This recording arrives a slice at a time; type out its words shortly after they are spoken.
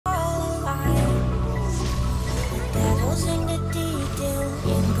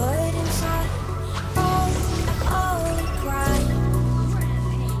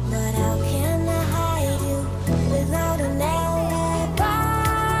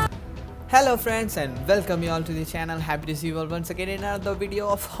Hello friends and welcome you all to the channel. Happy to see you all once again in another video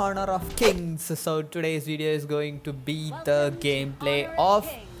of Honor of Kings. So today's video is going to be the gameplay of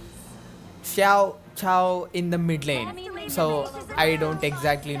XIAO in the mid lane. So I don't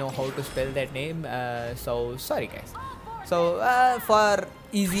exactly know how to spell that name, so sorry guys. So for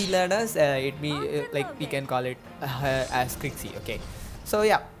easy learners, like we can call it as Crixie. Okay, so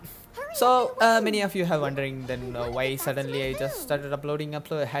yeah. So many of you have wondering then why suddenly I just started uploading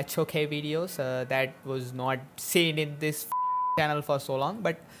HOK videos that was not seen in this channel for so long.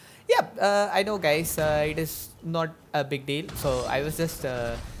 But yeah, I know guys, it is not a big deal. So I was just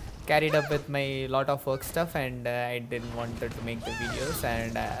carried up with my lot of work stuff, and I didn't wanted to make the videos,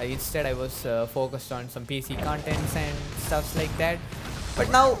 and instead I was focused on some PC contents and stuff like that. But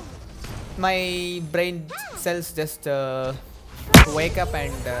now my brain cells just wake up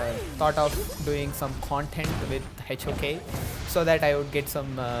and thought of doing some content with HOK so that I would get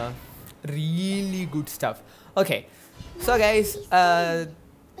some really good stuff. Okay, so guys,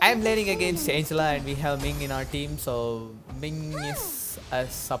 I'm playing against Angela and we have Ming in our team. So Ming is a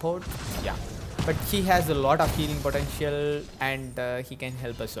support, yeah, but he has a lot of healing potential and he can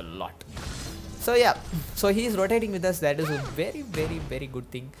help us a lot. So yeah, so he is rotating with us. That is a very good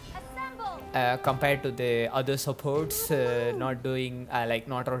thing. Compared to the other supports not doing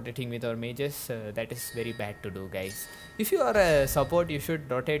not rotating with our mages, that is very bad to do, guys. If you are a support, you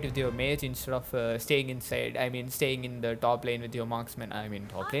should rotate with your mage instead of staying inside. I mean staying in the top lane with your marksman. I mean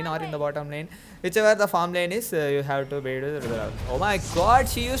top lane or in the bottom lane, whichever the farm lane is, you have to be. Oh my god,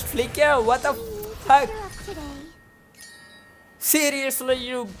 she used flicker. What the fuck? Seriously,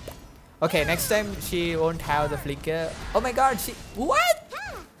 you? Okay, next time she won't have the flicker. Oh my god, she what?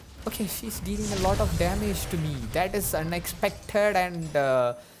 Okay, she's dealing a lot of damage to me. That is unexpected and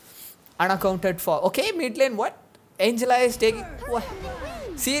unaccounted for. Okay, mid lane, what? Angela is taking... What?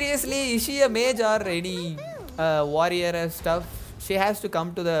 Seriously, is she a mage or any warrior and stuff? She has to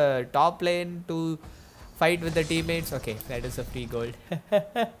come to the top lane to fight with the teammates. Okay, that is a free gold.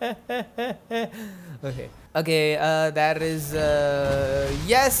 Okay, there is...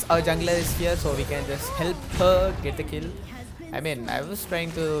 yes, our jungler is here, so we can just help her get the kill. I mean, I was trying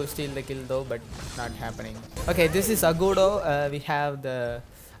to steal the kill though, but not happening. Okay, this is Agudo. We have the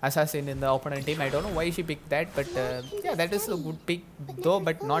assassin in the opponent team. I don't know why she picked that, but yeah, that is a good pick though,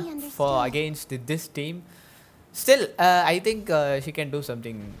 but not for against this team. Still, I think she can do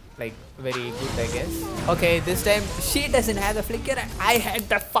something like very good, I guess. Okay, this time she doesn't have the flicker and I had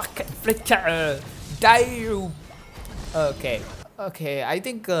the fucking flicker. Die you. Okay, I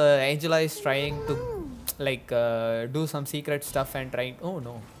think Angela is trying to do some secret stuff and trying. Oh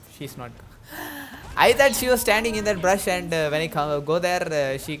no, she's not. I thought she was standing in that brush, and when I go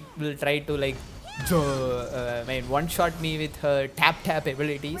there, she will try to one shot me with her tap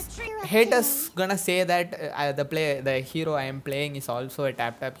abilities. Haters gonna say that the hero I am playing is also a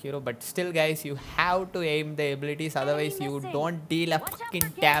tap hero, but still guys, you have to aim the abilities, otherwise you don't deal a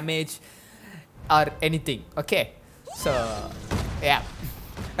fucking damage or anything. Okay, so yeah.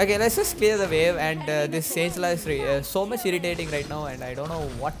 Okay, let's just clear the wave, and this Angela is so much irritating right now, and I don't know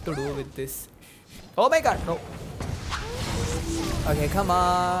what to do with this. Oh my god, no. Okay, come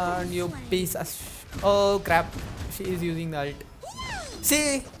on, you piece of... Oh crap, she is using the ult.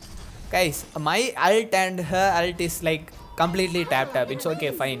 See, guys, my ult and her ult is like completely tap. It's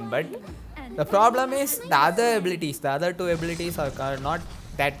okay, fine, but the problem is the other two abilities are not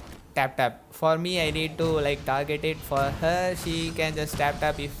that tap. For me, I need to target it. For her, she can just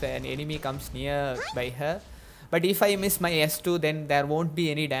tap if an enemy comes near by her. But if I miss my S2, then there won't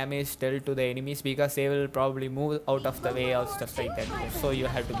be any damage dealt to the enemies because they will probably move out of the way or stuff like that. So you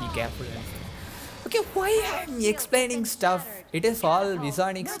have to be careful. Okay, why am I explaining stuff? It is all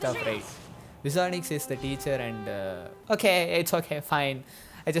Seronix stuff, right? Seronix is the teacher, and okay, it's okay, fine.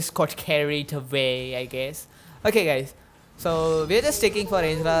 I just got carried away, I guess. Okay, guys. So we're just checking for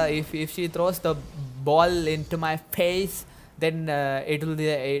Angela. If she throws the ball into my face, then it will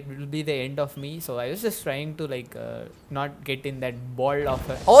be the end of me. So I was just trying to not get in that ball of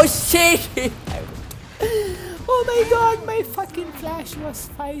her. Oh shit! Oh my god, my fucking flash was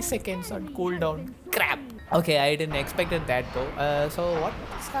 5 seconds on cooldown. Crap. Okay, I didn't expected that though. So what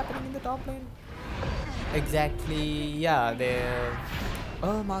is happening in the top lane? Exactly. Yeah, they're...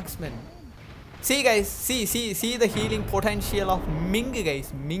 Oh, marksman. See guys, see the healing potential of Ming,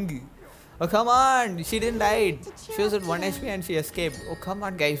 guys. Ming. Oh come on, she didn't die. She was at 1 HP and she escaped. Oh come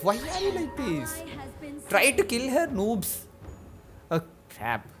on guys, why are you like this? Try to kill her, noobs. Oh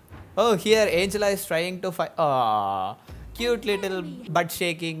crap. Oh, here Angela is trying to fight. Oh, cute little butt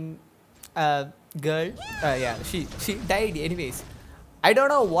shaking girl. Yeah, she died anyways. I don't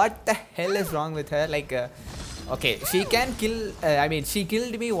know what the hell is wrong with her. Like, okay, she can kill. I mean, she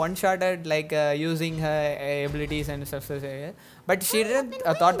killed me one-shotted, like using her abilities and stuff. But she didn't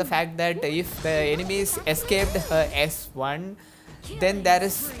thought the fact that if the enemies escaped her S1, then there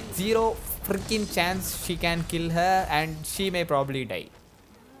is zero freaking chance she can kill her, and she may probably die.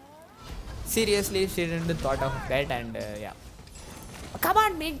 Seriously, she didn't thought of that, and yeah. Come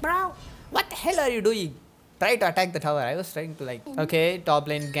on, big bro. What the hell are you doing? Try to attack the tower. I was trying to like. Okay, top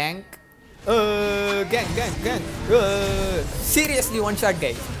lane gank. Gang. Seriously, one shot,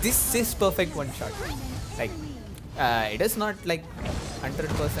 guys. This is perfect one shot. Like, it is not like 100%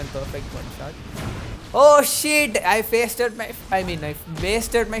 perfect one shot. Oh shit! I wasted my. I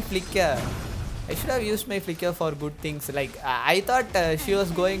wasted my flicker. I should have used my flicker for good things. Like, I thought she was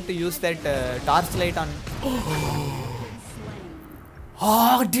going to use that torchlight on.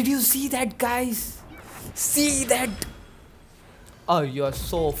 Oh, did you see that, guys? See that? Oh, you are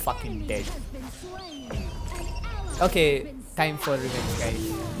so fucking dead. Okay, time for revenge,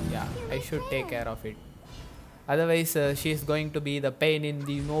 guys. Yeah, I should take care of it. Otherwise, she is going to be the pain in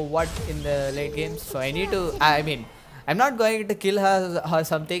the in the late games. So I need to. I'm not going to kill her or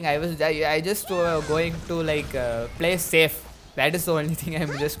something. I just going to like play safe. That is the only thing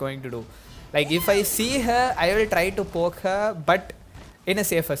I'm just going to do. Like, if I see her, I will try to poke her, but in a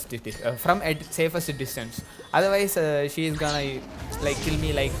safest safest distance. Otherwise, she is gonna like kill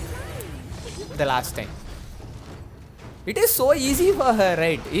me like the last time. It is so easy for her,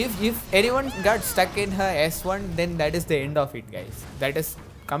 right? If anyone got stuck in her S1, then that is the end of it, guys. That is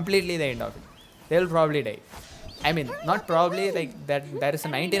completely the end of it. They will probably die. I mean, not probably, like that. There is a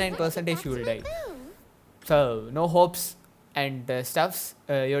 99% you will die. So no hopes and stuffs.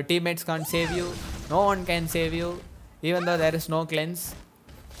 Your teammates can't save you. No one can save you. Even though there is no cleanse.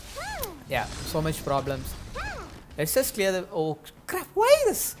 Yeah, so much problems. Let's just clear the... Oh, crap. Why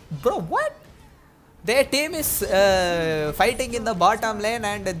this? Bro, what? Their team is fighting in the bottom lane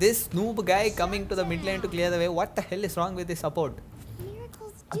and this noob guy coming to the mid lane to clear the way. What the hell is wrong with the support?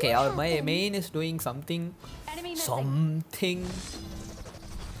 Okay, my main is doing something.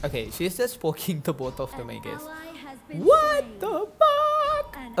 Okay, she's just poking the both of them, I guess. What the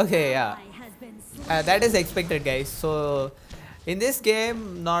fuck? Okay, yeah. That is expected, guys. So in this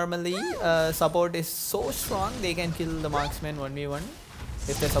game, normally support is so strong they can kill the marksman 1v1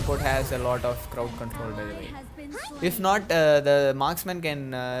 if the support has a lot of crowd control, by the way. If not, the marksman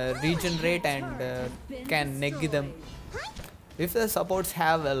can regenerate and can neg them. If the supports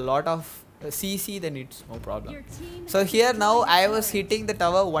have a lot of CC, then it's no problem. So here now I was hitting the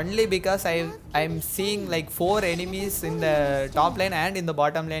tower only because I'm seeing like 4 enemies in the top lane and in the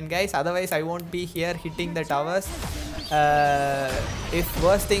bottom lane, guys. Otherwise I won't be here hitting the towers. If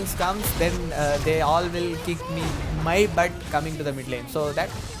worse things comes, then they all will kick me my butt coming to the mid lane. So that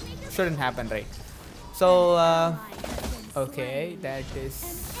shouldn't happen, right? So okay, that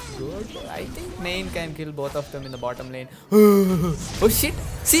is good. I think main can kill both of them in the bottom lane. Oh shit!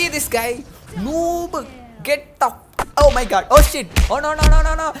 See this guy? Noob! Get the... Oh my god! Oh shit! Oh no!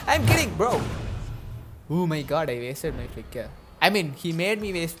 I'm kidding, bro! Oh my god! I wasted my flicker. I mean, he made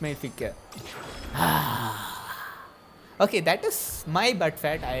me waste my flicker. Okay, that is my butt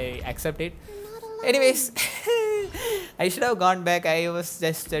fat. I accept it. Anyways, I should have gone back. I was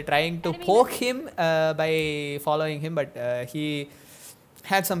just trying to poke him by following him, but he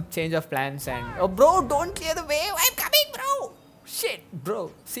had some change of plans and... Oh bro, don't clear the wave! I'm coming, bro! Shit,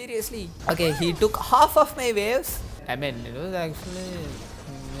 bro, seriously. Okay, he took half of my waves. I mean, it was actually...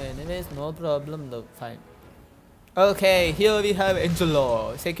 Anyways, no problem though, fine. Okay, here we have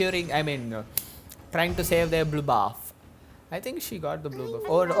Angelo securing, trying to save their blue buff. I think she got the blue buff.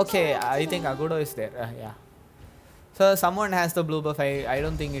 Oh, okay, I think Agudo is there, yeah. So someone has the blue buff. I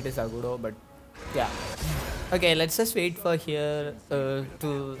don't think it is Agudo, but yeah. Okay, let's just wait for here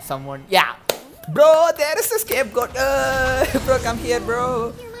to someone. Yeah, bro, there is a scapegoat. Bro, come here,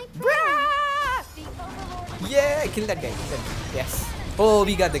 bro. Yeah, kill that guy. Yes. Oh,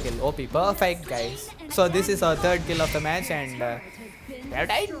 we got the kill. OP, perfect, guys. So this is our 3rd kill of the match, and we have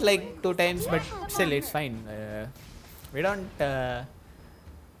died like 2 times, but still it's fine. We don't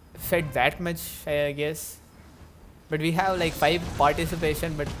fed that much, I guess. But we have like 5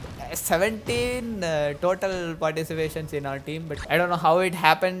 participation, but 17 total participations in our team. But I don't know how it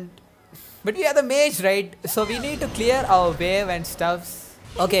happened. But we are the mage, right? So we need to clear our wave and stuffs.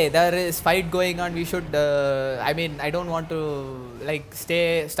 Okay, there is fight going on. We should, I don't want to like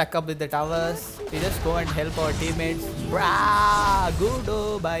stay stuck up with the towers. We just go and help our teammates. Brah, good,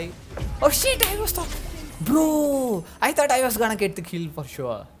 oh, bye. Oh shit, I was talking. Bro, I thought I was gonna get the kill for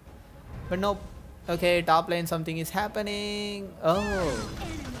sure. But nope. Okay, top lane something is happening. Oh.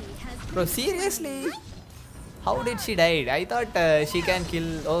 Bro, seriously? How did she die? I thought she can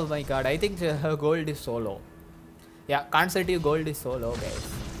kill. Oh my god, I think her gold is so low. Yeah, conservative gold is so low, guys.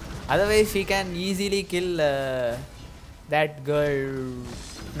 Otherwise, she can easily kill that girl,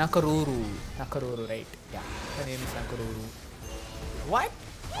 Nakaruru. Nakaruru, right? Yeah, her name is Nakaruru. What?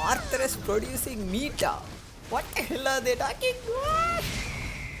 Arthur is producing meat. What the hell are they talking about?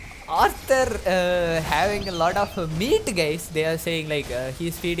 Arthur having a lot of meat, guys. They are saying like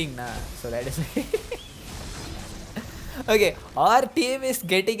he's feeding na. So that is okay. Our team is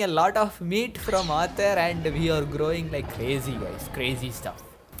getting a lot of meat from Arthur, and we are growing like crazy, guys. Crazy stuff.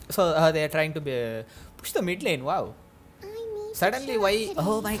 So they are trying to push the mid lane. Wow. Suddenly, why?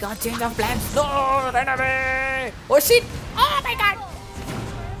 Oh my god! Change of plans. No, run away! Oh shit! Oh my god!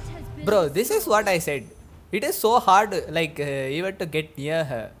 Bro, this is what I said. It is so hard, like even to get near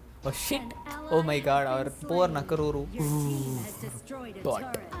her. Oh shit! Oh my god! Our poor Nakaruru.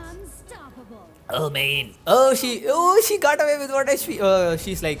 Bot. Oh man! Oh she got away with 1 HP. Oh,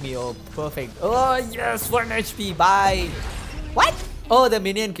 she's like me. Oh, perfect. Oh yes, 1 HP. Bye. What? Oh, the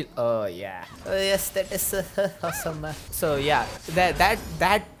minion kill. Oh yeah. Oh yes, that is awesome. So yeah,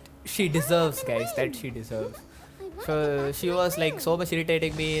 that she deserves, guys. That she deserves. So she was like so much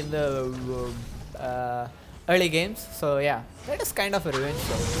irritating me in the early games. So yeah, that is kind of a revenge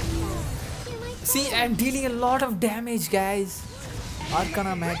show. See, I'm dealing a lot of damage, guys.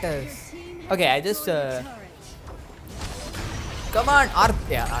 Arcana matters. Okay, I just come on,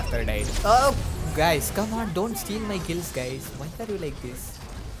 Arthur died. Oh, guys, come on, don't steal my kills, guys. Why are you like this?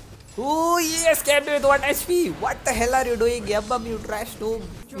 Oh yes, capped with 1 HP. What the hell are you doing, Yabbam, you trash noob?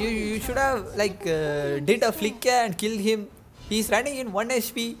 You should have like did a flicker and killed him. He's running in 1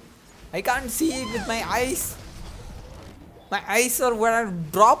 HP. I can't see it with my eyes. My eyes are gonna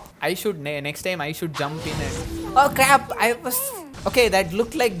drop. I should next time I should jump in and oh crap! I was okay. That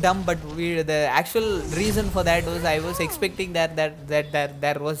looked like dumb, but the actual reason for that was I was expecting that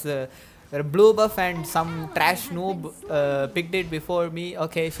there was a blue buff and some trash noob picked it before me.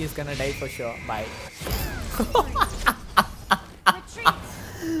 Okay, she's gonna die for sure. Bye.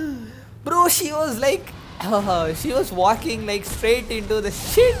 Bro, she was like, she was walking like straight into the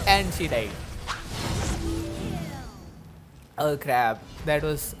shit and she died. Oh crap, that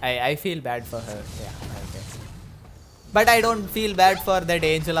was, I feel bad for her. Yeah, okay. But I don't feel bad for that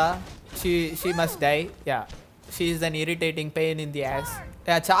Angela. She must die. Yeah, she is an irritating pain in the ass.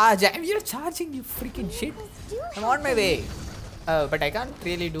 Yeah, charge. You're charging, you freaking shit. I'm on my way. But I can't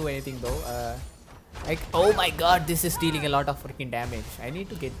really do anything though. Like, oh my god, this is dealing a lot of freaking damage. I need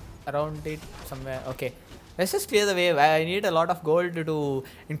to get around it somewhere. Okay, let's just clear the way. I need a lot of gold to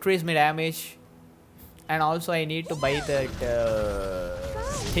increase my damage. And also I need to buy that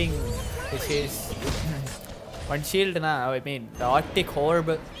thing which is one shield na. I mean the Arctic orb,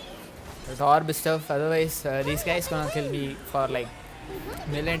 the orb stuff. Otherwise these guys gonna kill me for like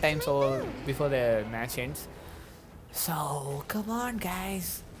million times over before the match ends. So come on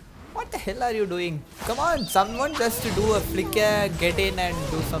guys, what the hell are you doing? Come on, someone just to do a flicker, get in and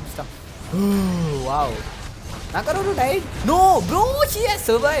do some stuff. Wow. Nakaruru died? No, bro, she has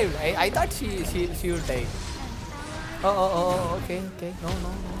survived. I thought she would die. Oh, okay.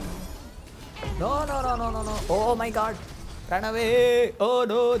 No. Oh my god. Run away. Oh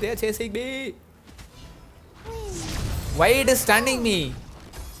no, they are chasing me. Why it is stunning me?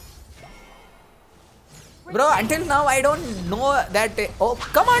 Bro, until now I don't know that. Oh,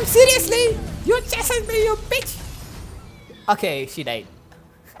 come on, seriously? You chasing me, you bitch. Okay, she died.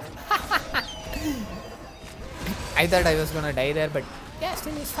 I thought I was gonna die there, but yeah,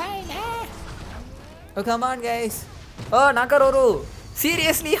 still is fine. Oh, come on, guys. Oh, Nakaruru.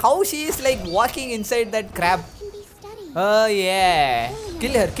 Seriously, how she is like walking inside that crab? Oh, yeah.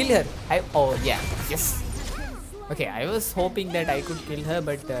 Kill her. Oh, yeah. Yes. Okay, I was hoping that I could kill her,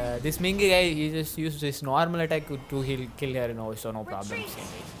 but this Mingy guy, he just used his normal attack to kill her. No, so no problem.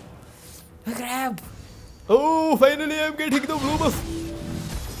 Crab. Oh, finally I'm getting the blue buff.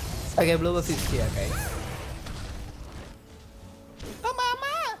 Okay, blue buff is here, guys. Oh,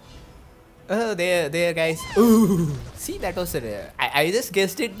 mama! Oh, there, guys. Ooh, see, that was it. I just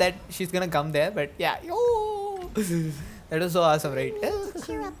guessed it that she's gonna come there, but yeah. Oh, that was so awesome, right?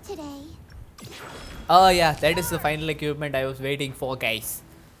 Cheer up today. Oh yeah, that is the final equipment I was waiting for, guys.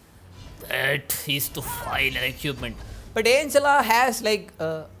 That is the final equipment. But Angela has like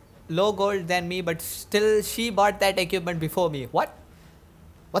low gold than me, but still she bought that equipment before me. What?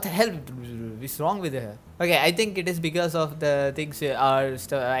 What the hell is wrong with her? Okay, I think it is because of the things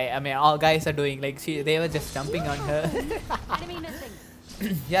I mean, all guys are doing. Like they were just jumping on her.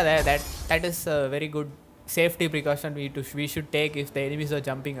 Yeah, that is a very good safety precaution we should take if the enemies are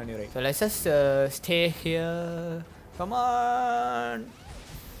jumping on you, right? So let's just stay here. Come on.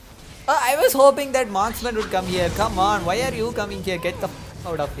 I was hoping that marksman would come here. Come on, why are you coming here? Get the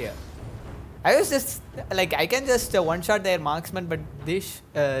out of here. I was just like, I can just one shot their marksman, but this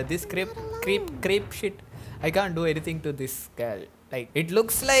creep shit, I can't do anything to this girl. Like, it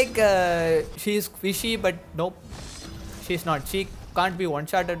looks like she's fishy, but nope, she's not. She can't be one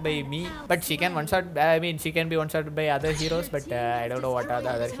shotted by me, but she can one shot. I mean, she can be one shotted by other heroes, but I don't know what are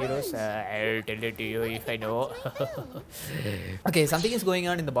the other heroes. I'll tell it to you if I know. Okay, something is going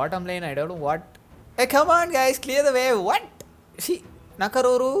on in the bottom lane. I don't know what. Hey, come on, guys, clear the way. What? She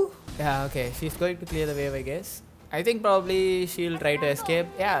Nakaruru? Yeah, okay, she's going to clear the wave, I guess. I think probably she'll try to escape.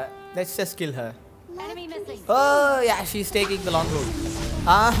 Yeah, let's just kill her. Oh, yeah, she's taking the long route.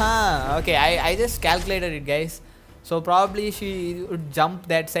 Okay, I just calculated it, guys. So probably she would jump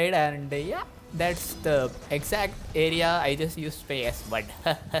that side, and yeah, that's the exact area I just used my S1.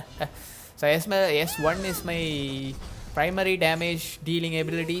 So S1 is my primary damage dealing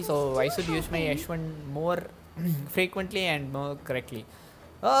ability, so I should use my S1 more frequently and more correctly.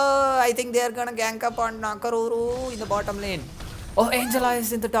 Oh, I think they are gonna gank up on Nakaruru in the bottom lane. Oh, Angela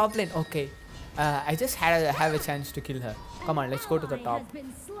is in the top lane. Okay, I just have a chance to kill her. Come on, let's go to the top.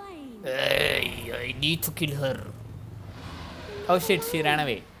 I need to kill her. Oh shit, she ran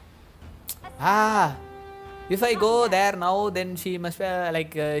away. If I go there now, then she must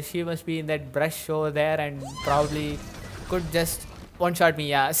be she must be in that brush over there and probably could just one shot me.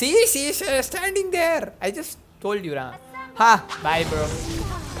 Yeah, see, she's standing there. I just told you, ha, bye, bro.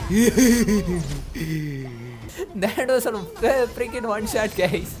 That was a freaking one shot,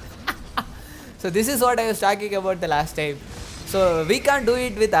 guys. So this is what I was talking about the last time. So we can't do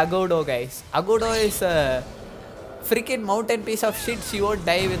it with Agodo, guys. Agodo is a freaking mountain piece of shit. She won't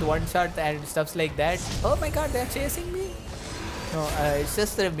die with one shot and stuffs like that. Oh my god, they're chasing me. No, it's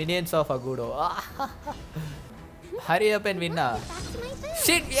just the minions of Agodo. Hurry up and win now.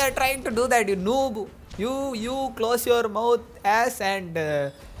 Shit, we are trying to do that, you noob. You close your mouth ass and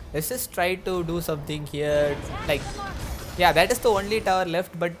let's just try to do something here. Like, yeah, that is the only tower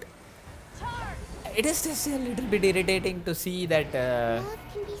left, but it is just a little bit irritating to see that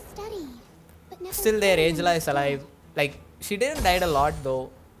still their Angela is alive. Like, she didn't die a lot though.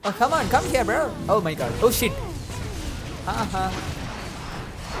 Oh, come on, come here, bro. Oh my god. Oh shit.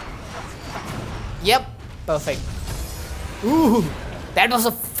 Yep, perfect. Ooh, that was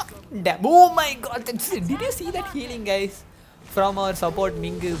a fucking damn. Oh my god, did you see that healing, guys? From our support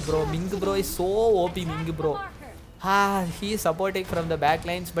Ming bro. Ming bro is so OP. Ming bro. He is supporting from the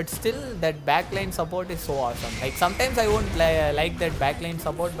backlines, but still that backline support is so awesome. Like, sometimes I won't like that backline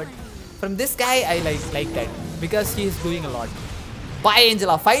support, but from this guy I like that because he is doing a lot. Bye,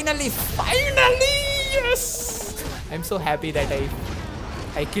 Angela. Finally, yes. I'm so happy that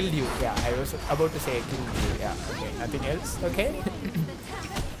I killed you. Yeah, I was about to say I killed you. Yeah, okay, nothing else. Okay.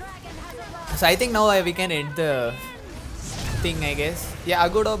 So I think now we can end the thing, I guess. Yeah,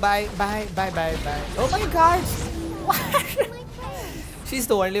 Agodo, bye. Oh my god. What? She's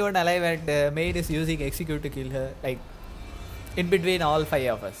the only one alive, and Maid is using execute to kill her. Like, in between all 5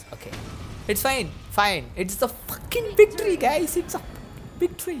 of us. Okay, it's fine. It's the fucking victory, guys. It's a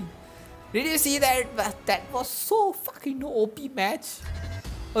victory. Did you see that? That was so fucking OP match.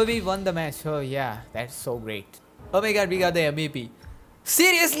 Oh, we won the match. Oh yeah, that's so great. Oh my god, we got the MVP.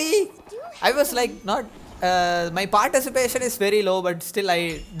 Seriously? I was like, not my participation is very low, but still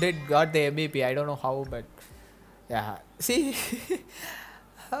I got the MVP. I don't know how, but yeah. See.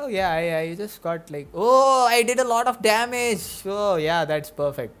 Oh yeah, I just got like, oh, I did a lot of damage. Oh yeah, that's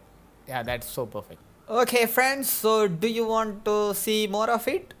perfect. Yeah, that's so perfect. Okay, friends, so do you want to see more of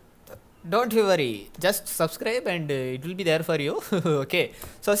it? Don't you worry, just subscribe and it will be there for you. Okay,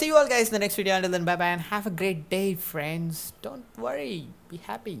 so see you all guys in the next video. Until then, bye bye and have a great day, friends. Don't worry, be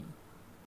happy.